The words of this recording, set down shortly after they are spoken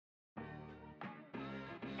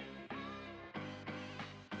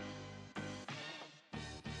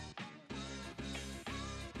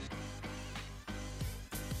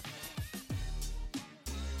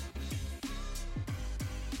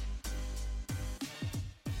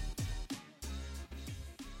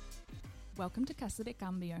welcome to Casa de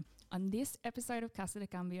Cambio. On this episode of Casa de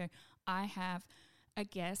Cambio, I have a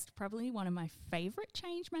guest, probably one of my favourite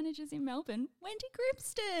change managers in Melbourne, Wendy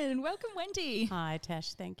Grimston. Welcome, Wendy. Hi,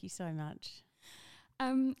 Tash. Thank you so much.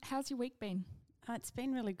 How's your week been? It's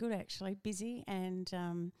been really good, actually. Busy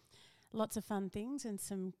and lots of fun things and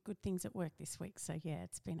some good things at work this week. So yeah,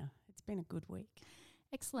 it's been a good week.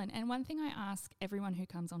 Excellent. And one thing I ask everyone who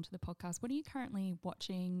comes onto the podcast, what are you currently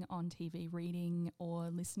watching on TV, reading or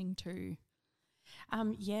listening to?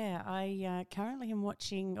 I currently am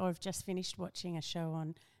watching, or I've just finished watching a show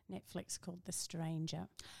on Netflix called The Stranger.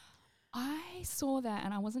 I saw that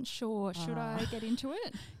and I wasn't sure. Should I get into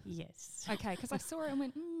it? Yes. Okay, because I saw it and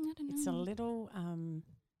went, I don't know. It's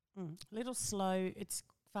a little slow. It's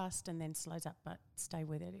fast and then slows up, but stay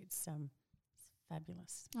with it. It's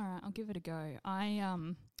fabulous. All right, I'll give it a go.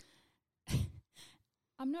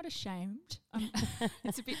 I'm not ashamed.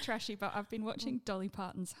 It's a bit trashy, but I've been watching Dolly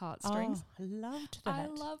Parton's Heartstrings. Oh, I loved that. I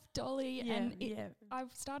love Dolly, Yeah, and yeah.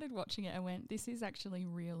 I've started watching it and went, this is actually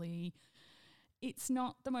really, it's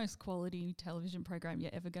not the most quality television program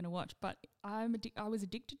you're ever going to watch, but I was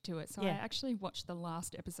addicted to it. So I Yeah. actually watched the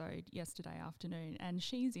last episode yesterday afternoon, and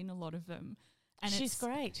she's in a lot of them. And She's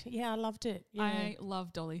great. Yeah, I loved it. Yeah. I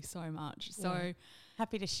love Dolly so much. So Yeah.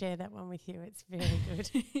 Happy to share that one with you. It's very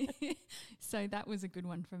good. so that was a good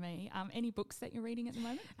one for me. Any books that you're reading at the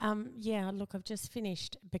moment? Look, I've just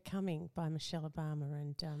finished Becoming by Michelle Obama,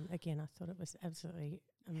 and again, I thought it was absolutely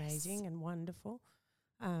amazing and wonderful.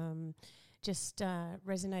 Just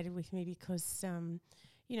resonated with me because,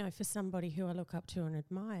 for somebody who I look up to and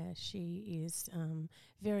admire, she is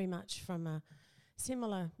very much from a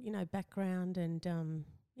similar, background, and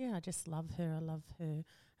I just love her. I love her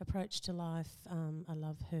approach to life. I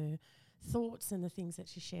love her thoughts and the things that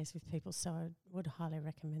she shares with people. So I would highly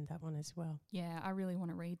recommend that one as well. Yeah, I really want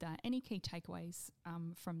to read that. Any key takeaways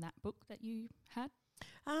from that book that you had?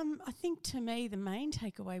 I think to me the main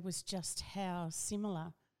takeaway was just how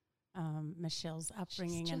similar Michelle's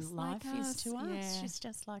upbringing and life is to us. Yeah. She's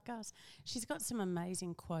just like us. She's got some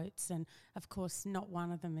amazing quotes, and of course not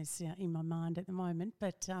one of them is in my mind at the moment,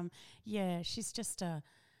 but she's just a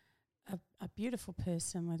beautiful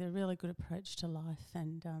person with a really good approach to life,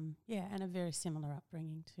 and and a very similar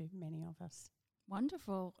upbringing to many of us.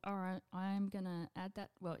 Wonderful. All right, I'm going to add that.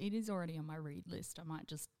 Well, it is already on my read list. I might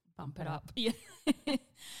just bump it up. Yeah.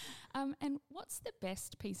 And what's the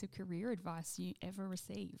best piece of career advice you ever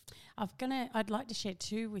received? I'd like to share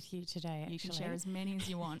two with you today, actually. You can share as many as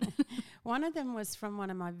you want. One of them was from one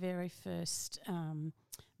of my very first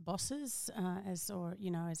bosses, as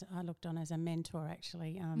I looked on as a mentor,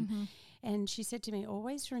 actually. And she said to me,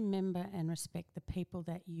 always remember and respect the people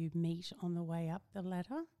that you meet on the way up the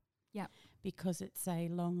ladder. Yeah. Because it's a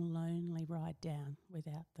long, lonely ride down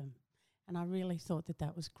without them. And I really thought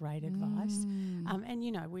that was great advice.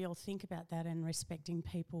 And we all think about that and respecting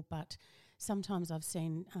people, but sometimes I've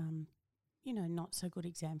seen, not so good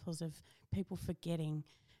examples of people forgetting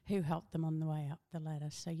who helped them on the way up the ladder.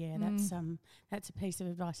 So, that's a piece of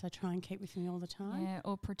advice I try and keep with me all the time. Yeah,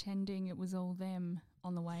 or pretending it was all them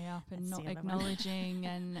on the way up and That's not the other one. acknowledging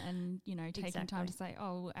and taking time to Exactly. say,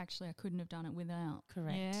 oh, actually, I couldn't have done it without.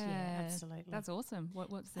 Correct. Yeah, absolutely. That's awesome.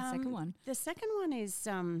 What's the second one? The second one is,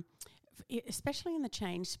 especially in the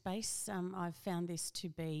change space, I've found this to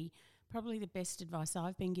be probably the best advice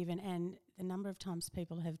I've been given, and the number of times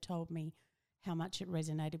people have told me how much it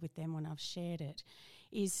resonated with them when I've shared it,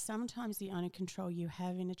 is sometimes the only control you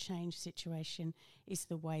have in a change situation is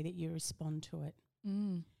the way that you respond to it.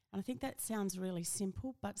 And I think that sounds really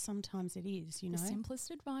simple, but sometimes it is, The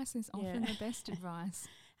simplest advice is often the best advice.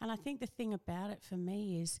 And I think the thing about it for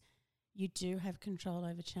me is you do have control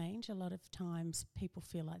over change. A lot of times people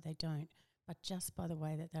feel like they don't, but just by the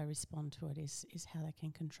way that they respond to it is how they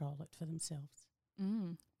can control it for themselves.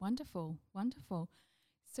 Wonderful, wonderful.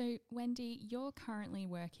 So, Wendy, you're currently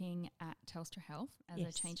working at Telstra Health as a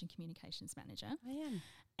Yes. change and communications manager. I am.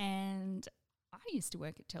 And I used to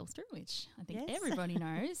work at Telstra, which I think Yes. everybody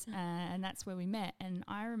knows, and that's where we met. And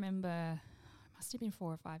I remember, it must have been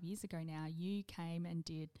 4 or 5 years ago now, you came and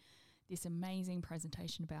did this amazing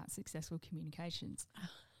presentation about successful communications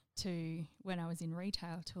to when I was in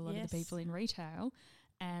retail, to a lot of the Yes. people in retail,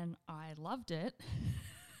 and I loved it.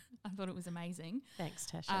 I thought it was amazing. Thanks,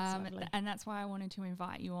 Tash. That's lovely. And that's why I wanted to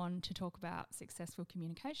invite you on to talk about successful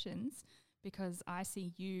communications, because I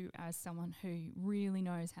see you as someone who really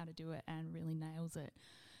knows how to do it and really nails it.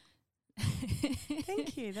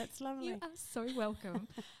 Thank you. That's lovely. You are so welcome.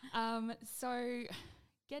 So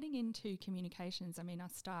getting into communications, I mean, I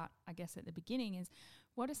start, I guess, at the beginning is,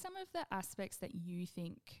 what are some of the aspects that you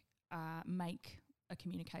think make a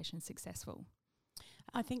communication successful?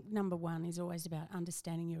 I think number one is always about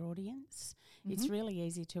understanding your audience. It's really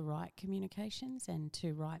easy to write communications and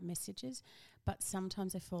to write messages, but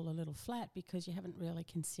sometimes they fall a little flat because you haven't really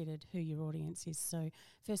considered who your audience is. So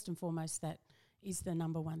first and foremost, that is the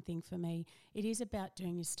number one thing for me. It is about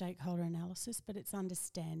doing your stakeholder analysis, but it's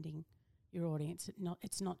understanding your audience.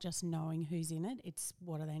 It's not just knowing who's in it, it's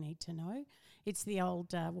what do they need to know. It's the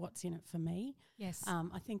old what's in it for me. Yes.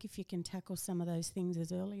 I think if you can tackle some of those things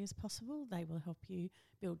as early as possible, they will help you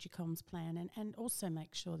build your comms plan and also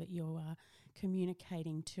make sure that you are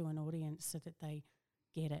communicating to an audience so that they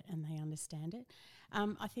get it and they understand it.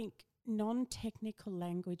 I think non-technical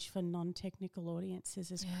language for non-technical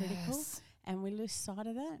audiences is critical, and we lose sight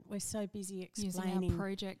of that. We're so busy explaining using our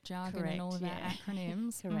project jargon and all of our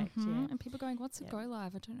acronyms. Correct, And people going, what's a go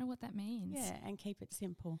live? I don't know what that means. Yeah, and keep it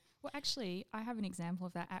simple. Well, actually, I have an example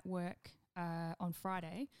of that at work on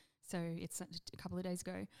Friday. So it's a couple of days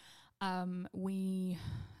ago. We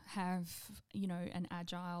have, an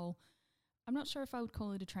agile, I'm not sure if I would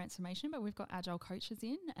call it a transformation, but we've got agile coaches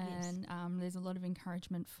in, and there's a lot of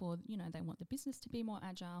encouragement for, they want the business to be more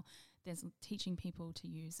agile. There's teaching people to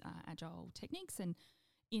use agile techniques, and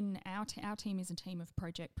in our team is a team of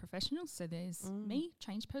project professionals. So there's me,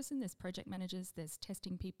 change person, there's project managers, there's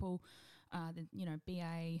testing people,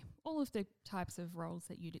 BA, all of the types of roles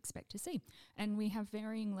that you'd expect to see. And we have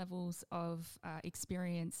varying levels of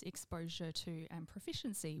experience, exposure to, and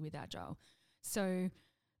proficiency with agile. So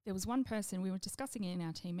there was one person, we were discussing it in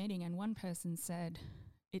our team meeting, and one person said,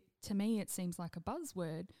 to me it seems like a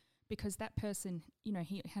buzzword, because that person,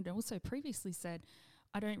 he had also previously said,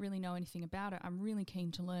 I don't really know anything about it. I'm really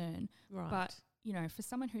keen to learn. Right. But, for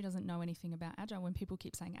someone who doesn't know anything about Agile, when people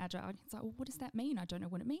keep saying Agile, it's like, well, what does that mean? I don't know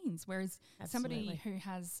what it means. Whereas somebody who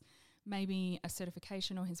has maybe a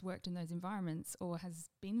certification or has worked in those environments or has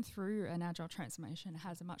been through an Agile transformation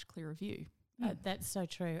has a much clearer view. That's so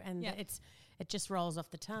true. And it just rolls off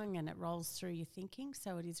the tongue and it rolls through your thinking.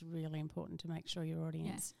 So it is really important to make sure your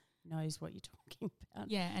audience knows what you're talking about.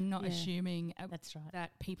 Yeah, and not assuming that's right.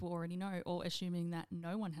 that people already know, or assuming that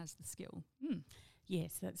no one has the skill.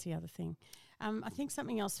 Yes, that's the other thing. I think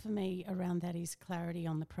something else for me around that is clarity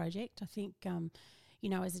on the project. I think,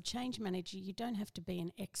 as a change manager, you don't have to be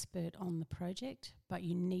an expert on the project, but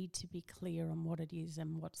you need to be clear on what it is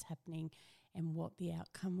and what's happening and what the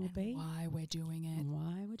outcome will be. Why we're doing it.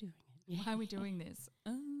 Why we're doing it. Why are we doing this?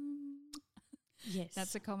 Yes.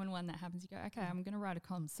 That's a common one that happens. You go, okay, I'm going to write a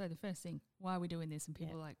column. So the first thing, why are we doing this? And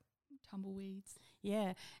people are like, tumbleweeds.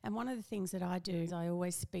 Yeah. And one of the things that I do is I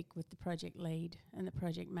always speak with the project lead and the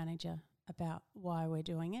project manager about why we're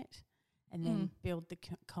doing it, and then build the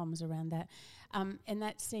comms around that. And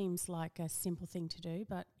that seems like a simple thing to do,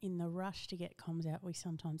 but in the rush to get comms out, we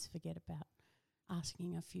sometimes forget about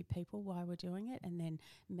asking a few people why we're doing it and then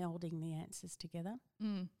melding the answers together.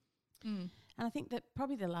 And I think that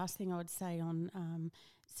probably the last thing I would say on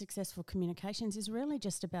successful communications is really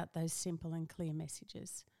just about those simple and clear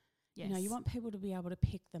messages. Yes. You want people to be able to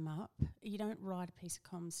pick them up. You don't write a piece of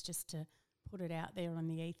comms just to put it out there on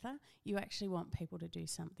the ether. You actually want people to do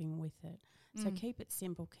something with it. So keep it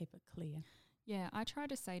simple, keep it clear. Yeah, I try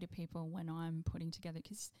to say to people when I'm putting together,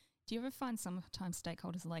 because do you ever find sometimes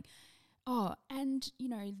stakeholders are like, oh, and,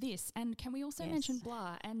 this, and can we also mention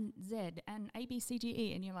blah and Z and A, B, C, D,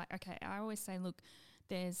 E? And you're like, okay, I always say, look,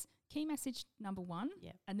 there's key message number one,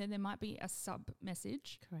 and then there might be a sub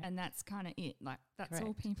message, and that's kind of it. Like, that's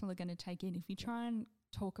all people are going to take in. If you try and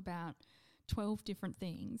talk about 12 different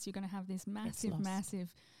things, you're going to have this massive,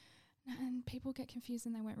 and people get confused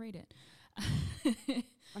and they won't read it.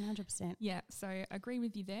 100%. Yeah, so I agree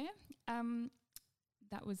with you there.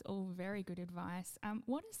 That was all very good advice.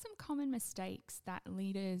 What are some common mistakes that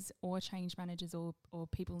leaders or change managers or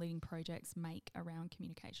people leading projects make around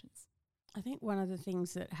communications? I think one of the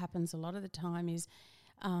things that happens a lot of the time is,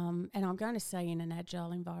 and I'm going to say in an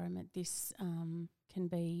agile environment, this can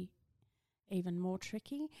be even more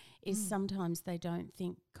tricky, is sometimes they don't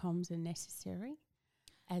think comms are necessary,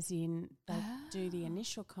 as in they do the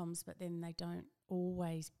initial comms, but then they don't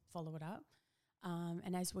always follow it up.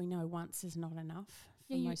 And as we know, once is not enough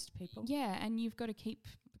for most people. Yeah, and you've got to keep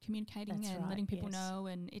communicating and letting people know,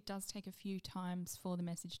 and it does take a few times for the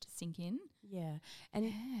message to sink in. Yeah,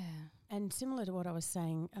 and similar to what I was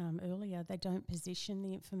saying earlier, they don't position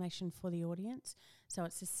the information for the audience. So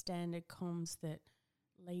it's a standard comms that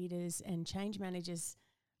leaders and change managers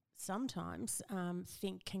sometimes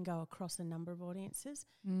think can go across a number of audiences.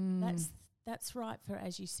 That's right for,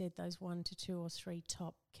 as you said, those 1 to 2 or 3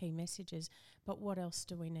 top key messages. But what else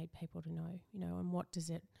do we need people to know? And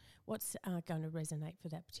what's going to resonate for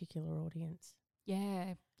that particular audience?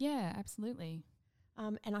 Yeah, absolutely.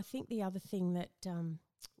 And I think the other thing that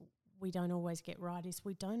we don't always get right is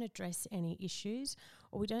we don't address any issues,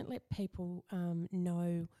 or we don't let people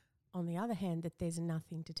know, on the other hand, that there's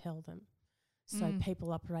nothing to tell them. So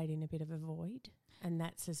people operate in a bit of a void, and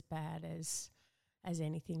that's as bad as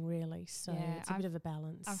anything really. So it's a bit of a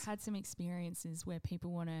balance. I've had some experiences where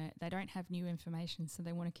people they don't have new information, so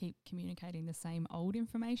they want to keep communicating the same old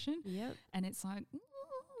information. Yep. And it's like, we've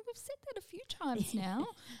said that a few times now.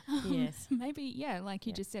 Yes. Maybe, like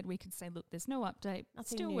you just said, we could say, look, there's no update.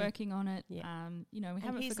 Nothing Still new. working on it. Yeah. We And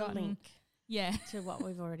haven't here's forgotten. a link Yeah. to what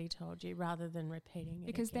we've already told you, rather than repeating it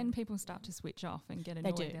Because again. then people start to switch off and get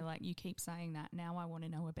annoyed. do. They're like, you keep saying that. Now I want to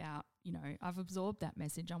know about, I've absorbed that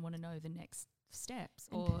message. I want to know the next steps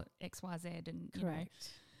or X, Y, Z. And, Correct.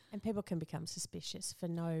 And people can become suspicious for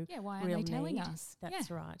no why aren't real they telling need. us?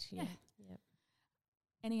 That's right. Yeah.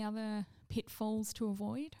 Any other pitfalls to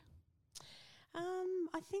avoid?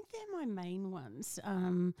 I think they're my main ones.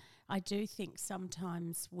 I do think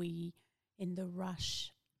sometimes we, in the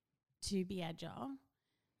rush to be agile,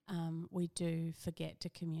 we do forget to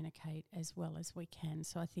communicate as well as we can.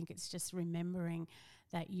 So I think it's just remembering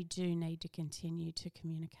that you do need to continue to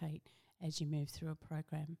communicate as you move through a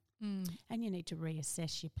program. And you need to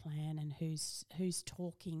reassess your plan and who's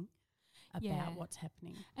talking about what's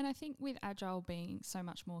happening. And I think with Agile being so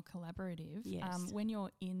much more collaborative, Yes. when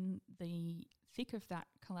you're in the thick of that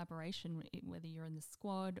collaboration, whether you're in the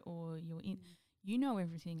squad or you're in, you know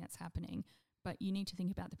everything that's happening, but you need to think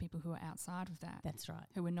about the people who are outside of that. That's right.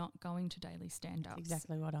 Who are not going to daily stand-ups. That's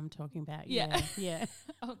exactly what I'm talking about. Yeah. Yeah.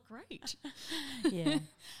 Oh, great. Yeah.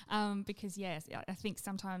 Because, yes, I think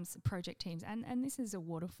sometimes project teams, and this is a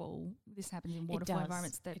waterfall, this happens in waterfall does.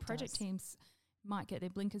 environments, that It project does. teams might get their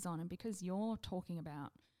blinkers on, and because you're talking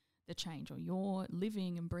about the change or you're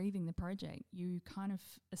living and breathing the project, you kind of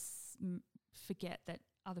forget that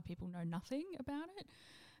other people know nothing about it.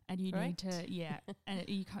 And you Correct. need to,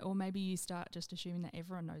 and or maybe you start just assuming that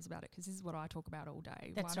everyone knows about it, because this is what I talk about all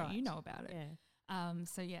day. That's Why don't you right. know about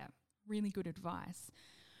it? Yeah. Really good advice.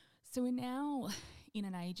 So we're now in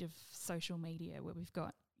an age of social media where we've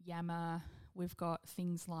got Yammer, we've got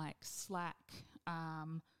things like Slack.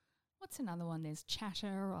 What's another one? There's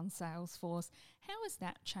Chatter on Salesforce. How has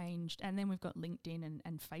that changed? And then we've got LinkedIn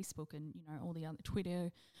and Facebook and, all the other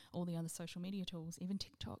Twitter, all the other social media tools, even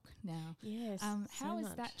TikTok now. Yes. How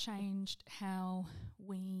has that changed how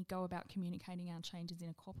we go about communicating our changes in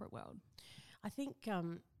a corporate world? I think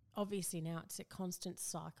obviously now it's a constant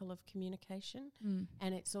cycle of communication,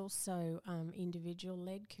 and it's also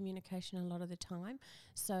individual-led communication a lot of the time.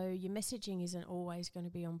 So your messaging isn't always going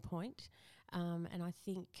to be on point. And I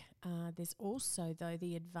think there's also, though,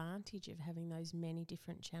 the advantage of having those many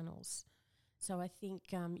different channels. So I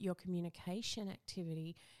think your communication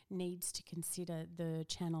activity needs to consider the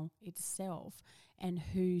channel itself and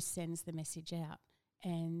who sends the message out.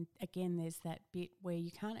 And again, there's that bit where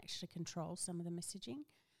you can't actually control some of the messaging,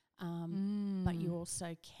 but you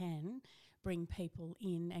also can bring people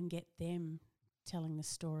in and get them telling the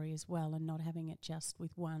story as well, and not having it just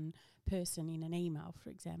with one person in an email, for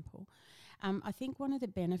example. I think one of the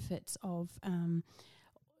benefits of,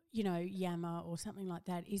 Yammer or something like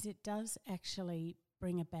that is it does actually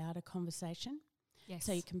bring about a conversation. Yes.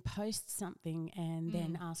 So you can post something and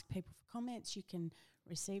then ask people for comments. You can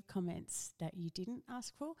receive comments that you didn't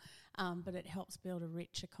ask for, but it helps build a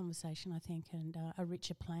richer conversation, I think, and a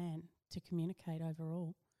richer plan to communicate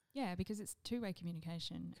overall. Yeah, because it's two-way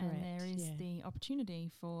communication. Correct, And there is the opportunity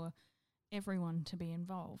for everyone to be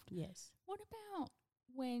involved. Yes. What about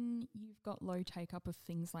when you've got low take-up of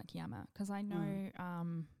things like Yammer? Because I know,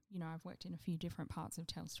 I've worked in a few different parts of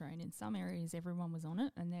Telstra, and in some areas everyone was on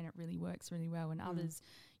it and then it really works really well. And others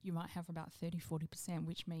you might have about 30-40%,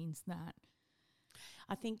 which means that.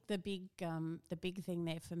 I think the big thing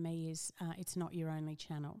there for me is it's not your only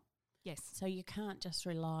channel. Yes. So you can't just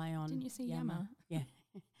rely on Didn't you see Yammer? Yeah.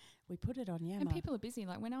 We put it on Yammer. And people are busy.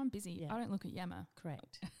 Like when I'm busy, I don't look at Yammer.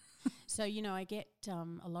 Correct. So, I get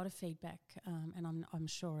a lot of feedback, and I'm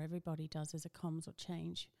sure everybody does as a comms or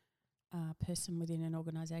change person within an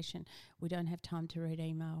organisation. We don't have time to read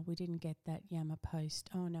email. We didn't get that Yammer post.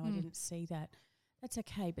 Oh, no, I didn't see that. That's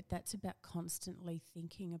okay, but that's about constantly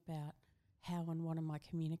thinking about how and what am I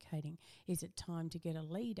communicating. Is it time to get a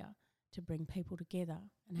leader to bring people together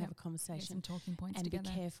and have a Get conversation? some talking points And together.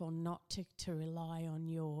 be careful not to rely on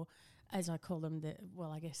your, as I call them,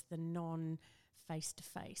 the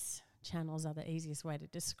non-face-to-face channels are the easiest way to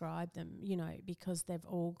describe them, because they've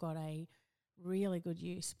all got a really good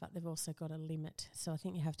use, but they've also got a limit. So I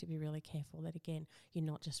think you have to be really careful that, again, you're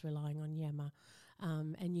not just relying on Yammer,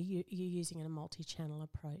 and you're using a multi-channel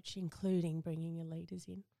approach, including bringing your leaders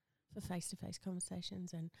in. for face-to-face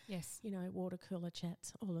conversations and, Yes. you know, water cooler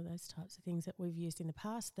chats, all of those types of things that we've used in the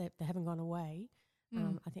past that they haven't gone away.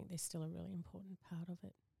 I think they're still a really important part of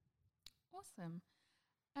it. Awesome.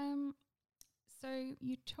 So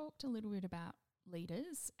you talked a little bit about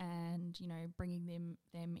leaders and, you know, bringing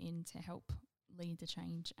them in to help lead the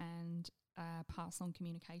change and pass on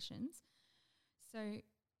communications. So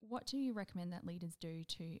what do you recommend that leaders do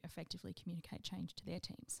to effectively communicate change to their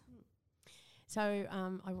teams? So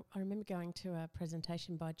I remember going to a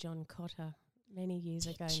presentation by John Cotter many years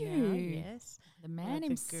ago you? now. Yes. The man the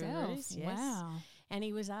himself. gurus, yes. Wow. And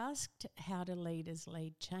he was asked, how do leaders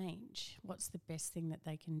lead change? What's the best thing that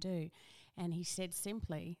they can do? And he said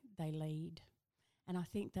simply, they lead. And I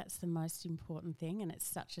think that's the most important thing, and it's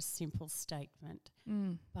such a simple statement.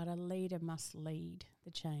 But a leader must lead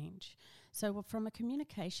the change. So from a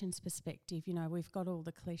communications perspective, you know, we've got all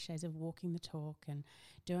the cliches of walking the talk and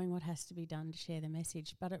doing what has to be done to share the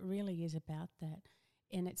message, but it really is about that.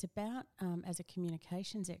 And it's about, as a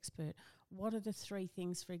communications expert, what are the 3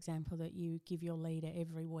 things, for example, that you give your leader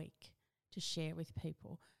every week to share with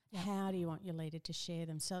people? Yep. How do you want your leader to share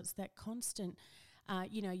them? So it's that constant,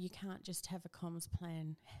 you know, you can't just have a comms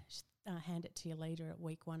plan, hand it to your leader at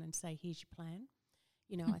week 1 and say, here's your plan.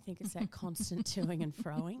 You know, I think it's that constant toing and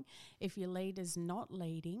froing. If your leader's not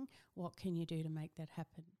leading, what can you do to make that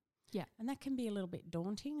happen? Yeah. And that can be a little bit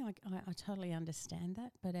daunting. I totally understand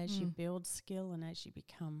that. But as you build skill and as you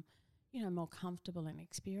become, you know, more comfortable and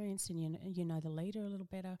experienced and you know the leader a little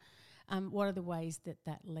better, what are the ways that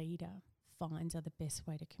leader finds are the best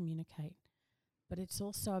way to communicate? But it's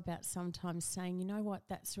also about sometimes saying, you know what,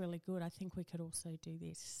 that's really good. I think we could also do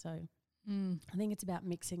this. So I think it's about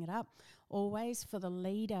mixing it up. Always for the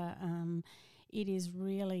leader, it is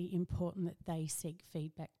really important that they seek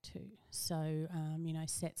feedback too. So, you know,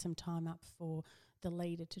 set some time up for the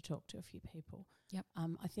leader to talk to a few people. Yep.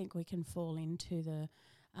 I think we can fall into the,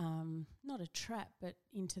 not a trap, but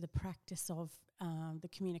into the practice of the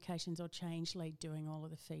communications or change lead doing all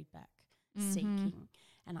of the feedback seeking.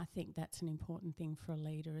 And I think that's an important thing for a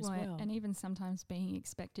leader as well. And even sometimes being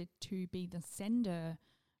expected to be the sender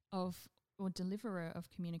of or deliverer of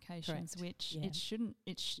communications. Correct. Which Yeah. it shouldn't,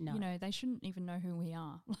 No. you know, they shouldn't even know who we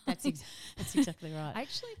are. That's exactly right. I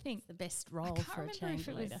actually think It's the best I role can't for a remember change if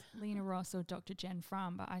it leader. was Lena Ross or Dr. Jen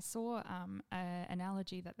Frum, but I saw an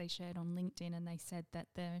analogy that they shared on LinkedIn, and they said that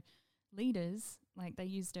the leaders, like they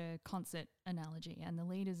used a concert analogy, and the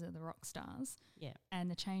leaders are the rock stars, Yeah.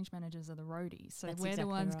 and the change managers are the roadies. So That's we're the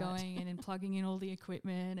exactly ones right. going in and plugging in all the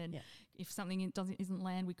equipment, and Yeah. if something isn't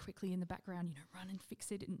land, we quickly in the background, you know, run and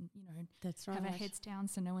fix it, and you know, That's right. have our heads down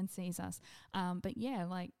so no one sees us. But yeah,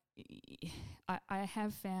 like I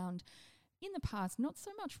have found in the past, not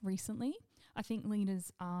so much recently, I think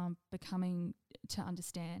leaders are becoming to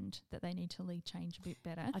understand that they need to lead change a bit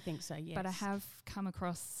better. I think so, yes. But I have come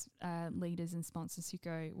across leaders and sponsors who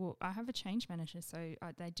go, well, I have a change manager, so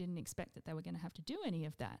they didn't expect that they were going to have to do any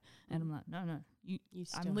of that. And I'm like, no, You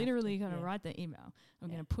still I'm have literally to, going to yeah. write the email. I'm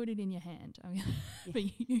Yeah. going to put it in your hand. Yeah.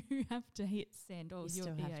 But you have to hit send, or You your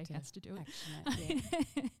still VA have to has to do it. action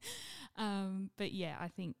it, yeah. But yeah, I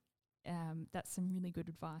think that's some really good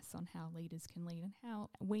advice on how leaders can lead and how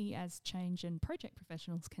we as change and project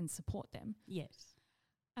professionals can support them. Yes.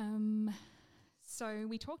 So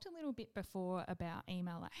we talked a little bit before about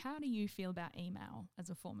email. Like, how do you feel about email as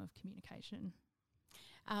a form of communication?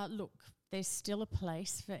 Look, there's still a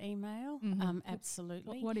place for email,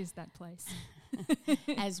 absolutely, What is that place?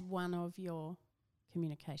 as one of your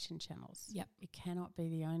communication channels. Yep. It cannot be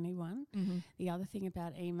the only one. The other thing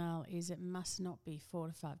about email is it must not be 4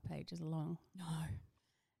 to 5 pages long. No.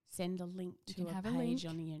 Send a link You to can a have a page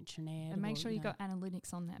link on the intranet. And make or, sure you you've know, got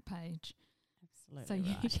analytics on that page. absolutely So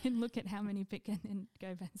you right. can look at how many pick and then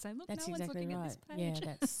go back and say, look, That's no one's exactly looking right. at this page.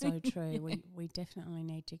 Yeah, that's so true. Yeah. We definitely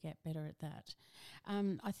need to get better at that.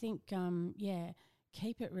 I think,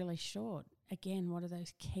 keep it really short. Again, what are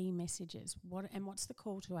those key messages? What's the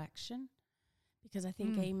call to action? Because I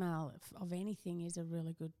think email of anything is a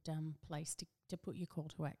really good place to put your call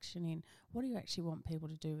to action in. What do you actually want people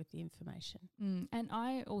to do with the information? And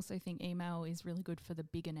I also think email is really good for the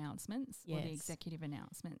big announcements or the Yes. executive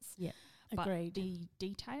announcements. Yeah, But agreed. the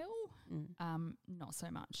detail, not so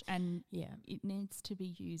much. And Yeah, it needs to be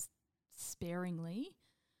used sparingly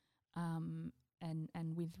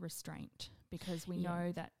and with restraint, because we Yeah.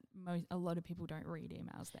 know that a lot of people don't read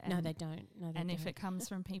emails. no, they don't. No, they And don't. if it comes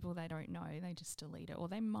from people they don't know, they just delete it, or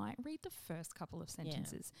they might read the first couple of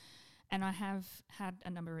sentences. And I have had a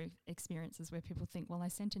number of experiences where people think, well, I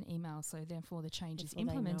sent an email, so therefore the change is Therefore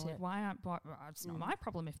they know implemented. it. It's not my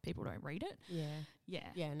problem if people don't read it. Yeah.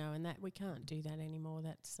 Yeah. Yeah, no, and that we can't do that anymore.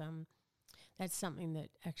 That's that's something that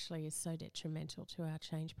actually is so detrimental to our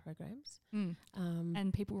change programs.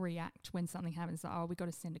 And people react when something happens. Like, oh, we got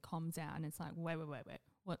to send a comms out, and it's like, wait,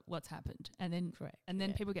 what's happened? And then Correct. And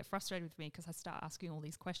then people get frustrated with me because I start asking all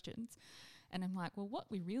these questions, and I'm like, well, what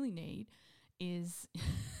we really need is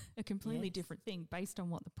a completely different thing based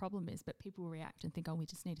on what the problem is. But people react and think, oh, we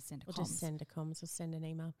just need to send a comms. Just send a comms or send an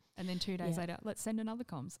email. And then 2 days later, let's send another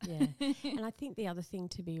comms. Yeah. And I think the other thing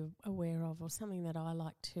to be aware of, or something that I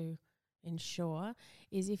like to ensure,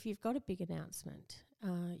 is if you've got a big announcement,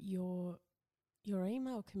 your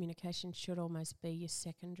email communication should almost be your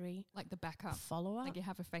secondary, like the backup follow-up. Like you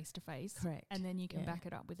have a face-to-face. Correct. And then you can back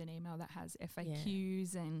it up with an email that has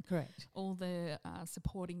FAQs and all the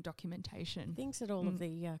supporting documentation. Things that all of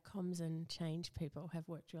the comms and change people have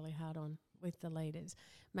worked really hard on with the leaders.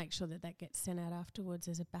 Make sure that gets sent out afterwards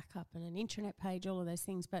as a backup and an intranet page, all of those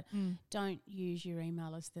things. But don't use your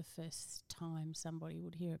email as the first time somebody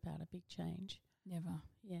would hear about a big change. Never.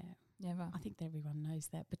 Yeah. Never. I think everyone knows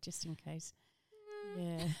that, but just in case.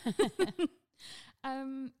 Yeah.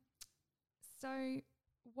 So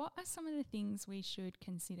what are some of the things we should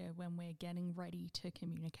consider when we're getting ready to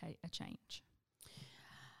communicate a change?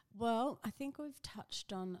 Well, I think we've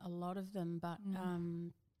touched on a lot of them, but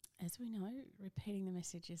as we know, repeating the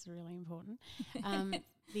message is really important.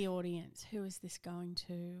 The audience, who is this going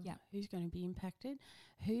to? Yeah. Who's going to be impacted?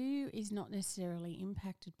 Who is not necessarily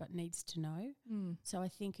impacted but needs to know? So I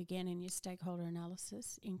think, again, in your stakeholder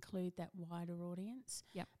analysis, include that wider audience.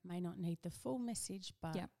 Yep. May not need the full message,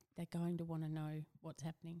 but they're going to want to know what's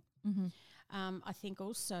happening. I think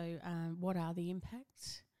also, what are the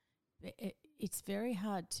impacts? It's very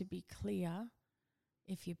hard to be clear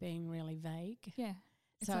if you're being really vague. Yeah.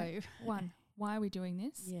 So, like, one, why are we doing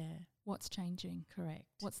this? Yeah. What's changing? Correct.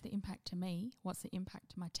 What's the impact to me? What's the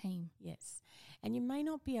impact to my team? Yes. And you may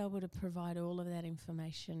not be able to provide all of that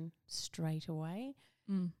information straight away,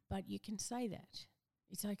 but you can say that.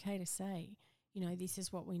 It's okay to say, this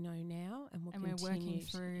is what we know now, and we're working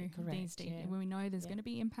through these details. We know there's going to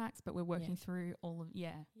be impacts, but we're working through all of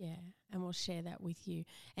and we'll share that with you,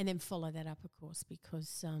 and then follow that up, of course,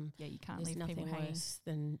 because you can't there's leave nothing people hanging. worse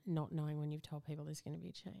than not knowing when you've told people there's going to be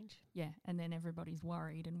a change. Yeah, and then everybody's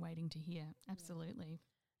worried and waiting to hear. Absolutely.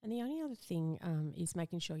 And the only other thing is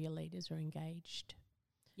making sure your leaders are engaged.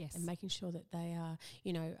 Yes. And making sure that they are,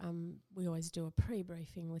 we always do a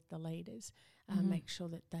pre-briefing with the leaders, make sure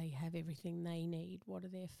that they have everything they need. What are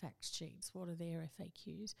their fact sheets? What are their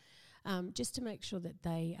FAQs? Just to make sure that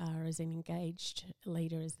they are as an engaged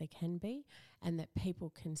leader as they can be, and that people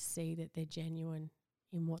can see that they're genuine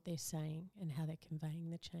in what they're saying and how they're conveying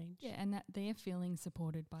the change. Yeah, and that they're feeling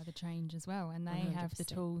supported by the change as well, and they 100%. have the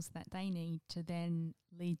tools that they need to then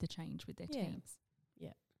lead the change with their teams.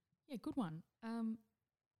 Yeah. Yeah, good one.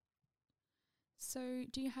 So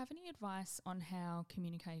do you have any advice on how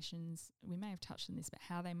communications, we may have touched on this, but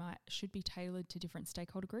how they should be tailored to different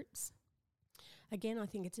stakeholder groups? Again, I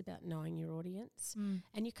think it's about knowing your audience,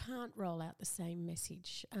 and you can't roll out the same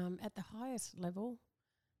message. At the highest level,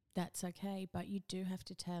 that's okay, but you do have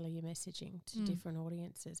to tailor your messaging to different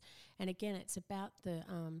audiences. And again, it's about the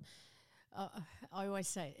I always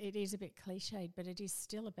say it is a bit cliched, but it is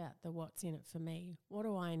still about the what's in it for me. What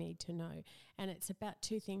do I need to know? And it's about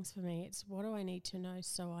two things for me. It's what do I need to know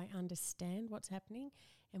so I understand what's happening,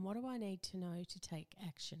 and what do I need to know to take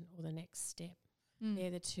action or the next step.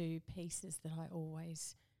 They're the two pieces that I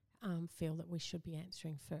always feel that we should be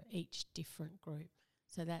answering for each different group.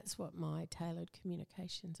 So that's what my tailored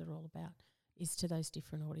communications are all about, is to those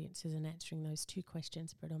different audiences and answering those two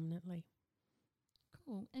questions predominantly.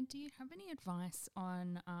 Cool. And do you have any advice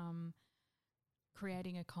on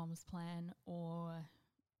creating a comms plan or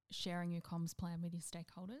sharing your comms plan with your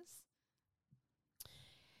stakeholders?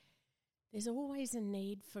 There's always a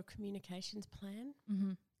need for a communications plan.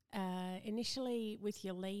 Initially with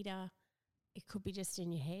your leader, it could be just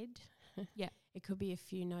in your head. Yeah. It could be a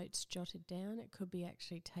few notes jotted down. It could be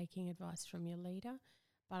actually taking advice from your leader.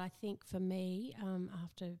 But I think for me,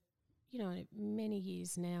 after many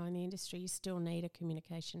years now in the industry, you still need a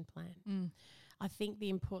communication plan. I think the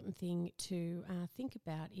important thing to think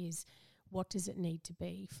about is, what does it need to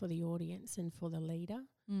be for the audience and for the leader?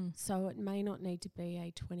 So it may not need to be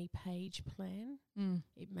a 20-page plan.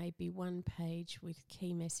 It may be 1 page with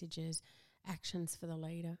key messages, actions for the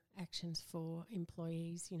leader, actions for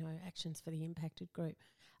employees, actions for the impacted group.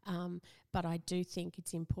 But I do think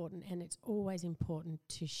it's important, and it's always important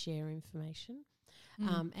to share information.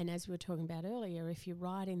 And as we were talking about earlier, if you're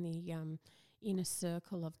right in the inner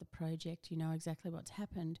circle of the project, you know exactly what's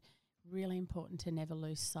happened. Really important to never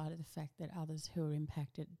lose sight of the fact that others who are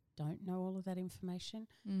impacted don't know all of that information.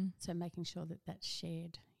 So making sure that that's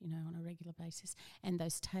shared, on a regular basis, and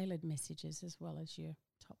those tailored messages as well as your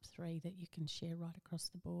top 3 that you can share right across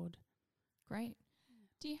the board. Great.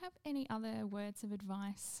 Do you have any other words of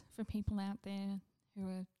advice for people out there who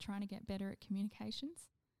are trying to get better at communications?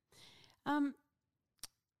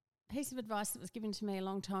 Piece of advice that was given to me a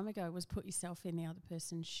long time ago was put yourself in the other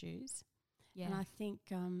person's shoes. Yeah. And I think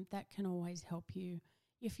that can always help you.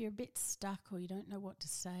 If you're a bit stuck or you don't know what to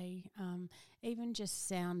say, even just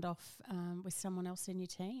sound off with someone else in your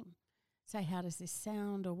team. Say, how does this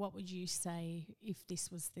sound, or what would you say if this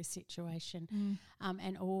was the situation?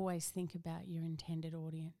 And always think about your intended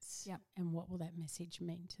audience. Yep. And what will that message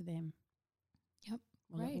mean to them? Yep.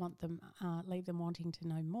 Will it leave them wanting to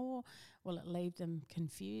know more? Will it leave them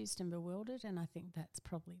confused and bewildered? And I think that's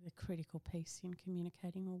probably the critical piece in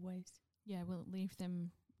communicating always. Yeah, will it leave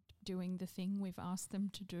them doing the thing we've asked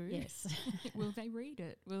them to do? Yes. Will they read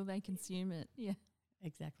it? Will they consume it? Yeah.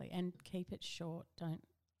 Exactly. And keep it short. Don't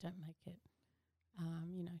make it,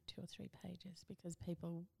 2 or 3 pages, because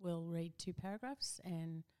people will read 2 paragraphs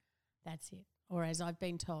and that's it. Or as I've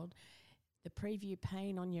been told, the preview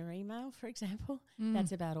pane on your email, for example,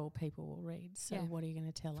 that's about all people will read. So what are you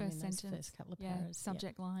going to tell them in those first couple of paras?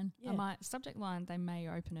 Subject line. Yeah. Subject line, they may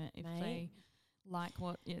open it if they like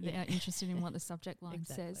what they're interested in what the subject line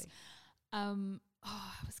says. I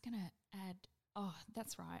was going to add,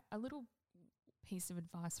 that's right, a little piece of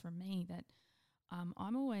advice from me that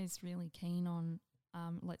I'm always really keen on,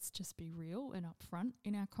 let's just be real and upfront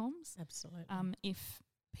in our comms. Absolutely. If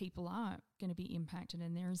people are going to be impacted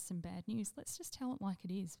and there is some bad news, let's just tell it like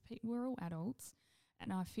it is. We're all adults,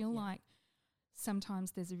 and I feel like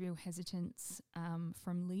sometimes there's a real hesitance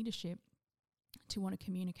from leadership to want to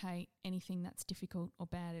communicate anything that's difficult or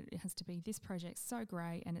bad. It has to be, this project's so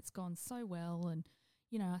great and it's gone so well, and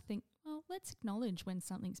I think, well, let's acknowledge when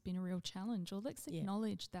something's been a real challenge, or let's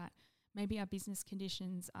acknowledge that maybe our business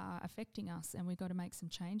conditions are affecting us and we've got to make some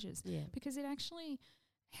changes, because it actually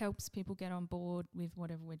helps people get on board with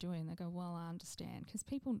whatever we're doing. They go, well, I understand, because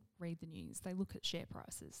people read the news, they look at share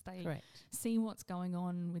prices, they see what's going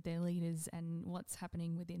on with their leaders and what's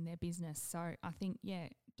happening within their business. So I think,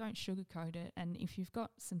 don't sugarcoat it, and if you've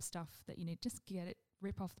got some stuff that you need, just get it,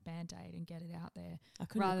 rip off the Band-Aid and get it out there,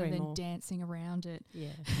 rather than more dancing around it.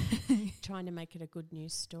 Yeah, trying to make it a good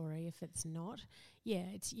news story if it's not. Yeah,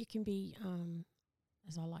 you can be,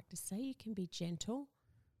 as I like to say, you can be gentle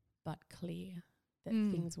but clear that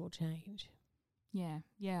things will change. Yeah,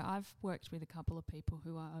 I've worked with a couple of people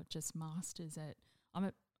who are just masters at, I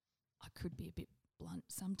could be a bit blunt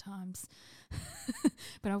sometimes,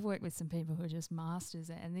 but I've worked with some people who are just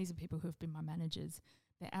masters, and these are people who have been my managers.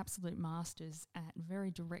 They're absolute masters at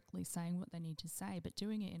very directly saying what they need to say, but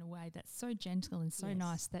doing it in a way that's so gentle and so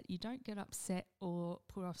nice that you don't get upset or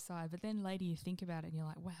put offside, but then later you think about it and you're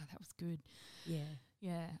like, wow, that was good.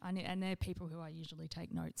 Yeah, and they're people who I usually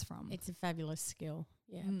take notes from. It's a fabulous skill,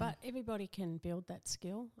 but everybody can build that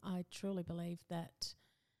skill. I truly believe that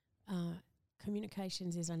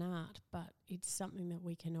communications is an art, but it's something that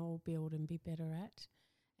we can all build and be better at,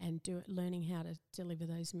 and learning how to deliver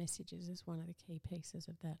those messages is one of the key pieces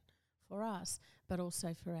of that for us, but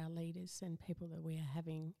also for our leaders and people that we are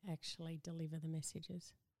having actually deliver the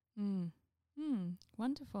messages.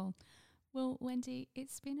 Wonderful. Well, Wendy,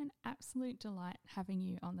 it's been an absolute delight having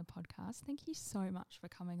you on the podcast. Thank you so much for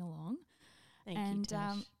coming along. Thank you,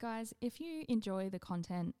 Tash. Guys, if you enjoy the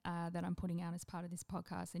content that I'm putting out as part of this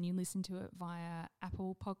podcast and you listen to it via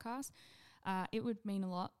Apple Podcasts, it would mean a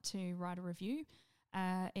lot to write a review.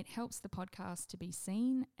 It helps the podcast to be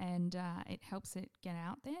seen, and it helps it get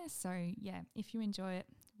out there. So, if you enjoy it,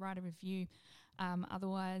 write a review.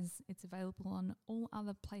 Otherwise, it's available on all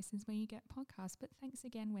other places where you get podcasts. But thanks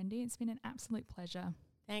again, Wendy. It's been an absolute pleasure.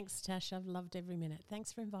 Thanks, Tash. I've loved every minute.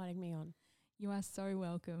 Thanks for inviting me on. You are so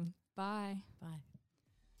welcome. Bye. Bye.